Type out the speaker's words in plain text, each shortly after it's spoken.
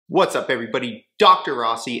What's up, everybody? Dr.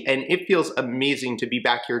 Rossi, and it feels amazing to be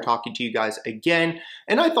back here talking to you guys again.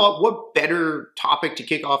 And I thought, what better topic to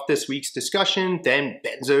kick off this week's discussion than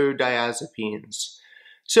benzodiazepines?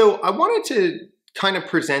 So I wanted to kind of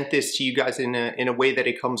present this to you guys in a way that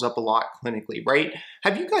it comes up a lot clinically, right?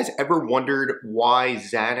 Have you guys ever wondered why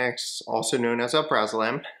Xanax, also known as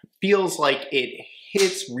alprazolam, feels like it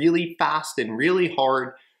hits really fast and really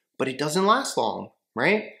hard, but it doesn't last long,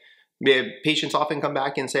 right? Patients often come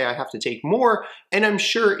back and say, I have to take more. And I'm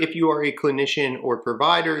sure if you are a clinician or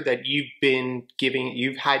provider that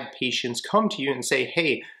you've had patients come to you and say,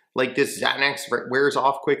 hey, like this Xanax wears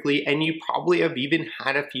off quickly. And you probably have even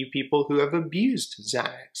had a few people who have abused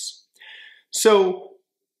Xanax. So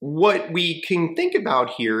what we can think about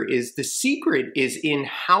here is the secret is in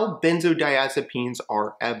how benzodiazepines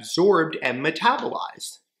are absorbed and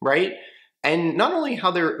metabolized, right? And not only how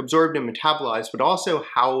they're absorbed and metabolized, but also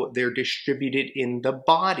how they're distributed in the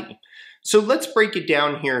body. So let's break it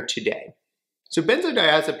down here today. So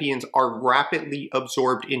benzodiazepines are rapidly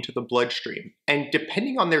absorbed into the bloodstream, and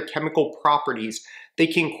depending on their chemical properties, they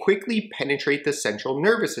can quickly penetrate the central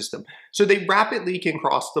nervous system. So they rapidly can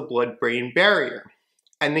cross the blood-brain barrier.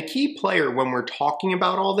 And the key player when we're talking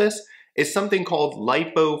about all this is something called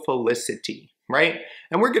lipophilicity, right?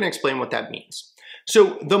 And we're going to explain what that means.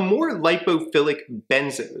 So the more lipophilic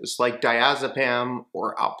benzos like diazepam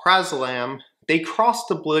or alprazolam, they cross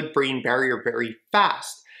the blood-brain barrier very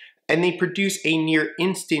fast, and they produce a near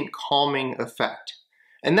instant calming effect.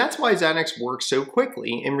 And that's why Xanax works so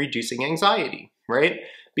quickly in reducing anxiety, right?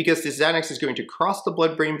 Because this Xanax is going to cross the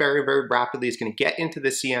blood-brain barrier very rapidly, it's going to get into the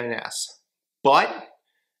CNS. But,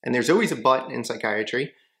 and there's always a but in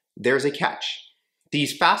psychiatry, there's a catch.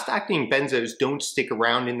 These fast-acting benzos don't stick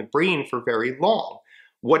around in the brain for very long.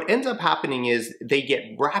 What ends up happening is they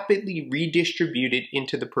get rapidly redistributed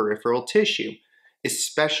into the peripheral tissue,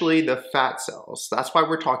 especially the fat cells. That's why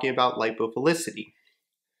we're talking about lipophilicity.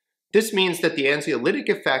 This means that the anxiolytic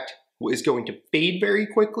effect is going to fade very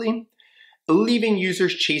quickly, leaving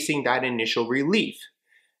users chasing that initial relief.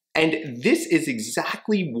 And this is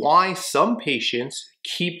exactly why some patients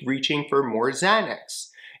keep reaching for more Xanax.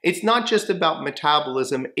 It's not just about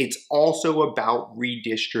metabolism, it's also about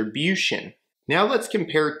redistribution. Now let's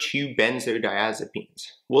compare two benzodiazepines.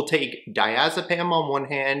 We'll take diazepam on one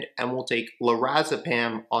hand and we'll take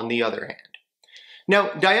lorazepam on the other hand. Now,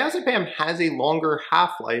 diazepam has a longer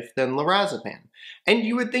half-life than lorazepam. And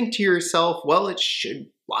you would think to yourself, well, it should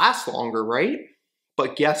last longer, right?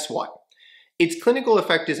 But guess what? Its clinical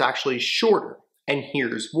effect is actually shorter, and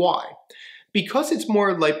here's why. Because it's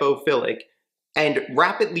more lipophilic, and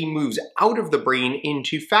rapidly moves out of the brain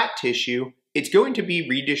into fat tissue, it's going to be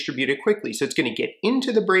redistributed quickly. So it's going to get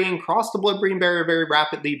into the brain, cross the blood-brain barrier very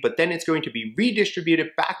rapidly, but then it's going to be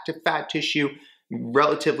redistributed back to fat tissue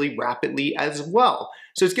relatively rapidly as well.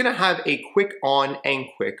 So it's going to have a quick on and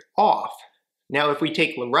quick off. Now, if we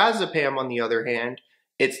take lorazepam on the other hand,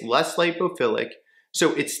 it's less lipophilic,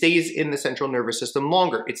 so it stays in the central nervous system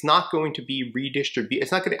longer. It's not going to be redistributed.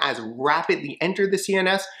 It's not going to as rapidly enter the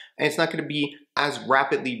CNS, and it's not going to be as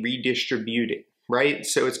rapidly redistributed, right?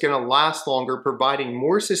 So it's going to last longer, providing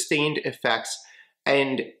more sustained effects,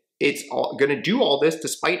 and it's going to do all this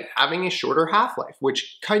despite having a shorter half-life,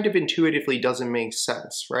 which kind of intuitively doesn't make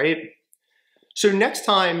sense, right? So next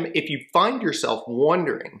time, if you find yourself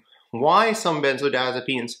wondering why some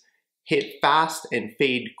benzodiazepines hit fast and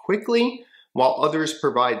fade quickly, while others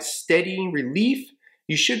provide steady relief,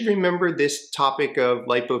 you should remember this topic of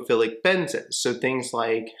lipophilic benzos. So things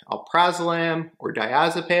like alprazolam or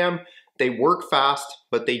diazepam, they work fast,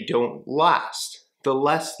 but they don't last. The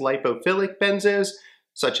less lipophilic benzos,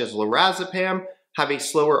 such as lorazepam, have a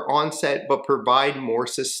slower onset, but provide more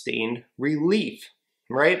sustained relief,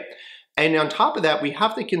 right? And on top of that, we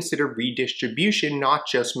have to consider redistribution, not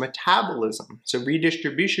just metabolism. So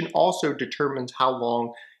redistribution also determines how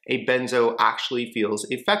long a benzo actually feels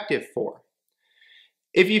effective for.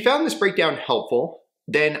 If you found this breakdown helpful,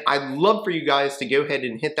 then I'd love for you guys to go ahead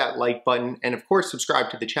and hit that like button and of course subscribe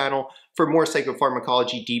to the channel for more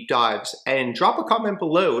psychopharmacology deep dives, and drop a comment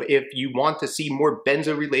below if you want to see more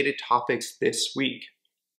benzo related topics this week.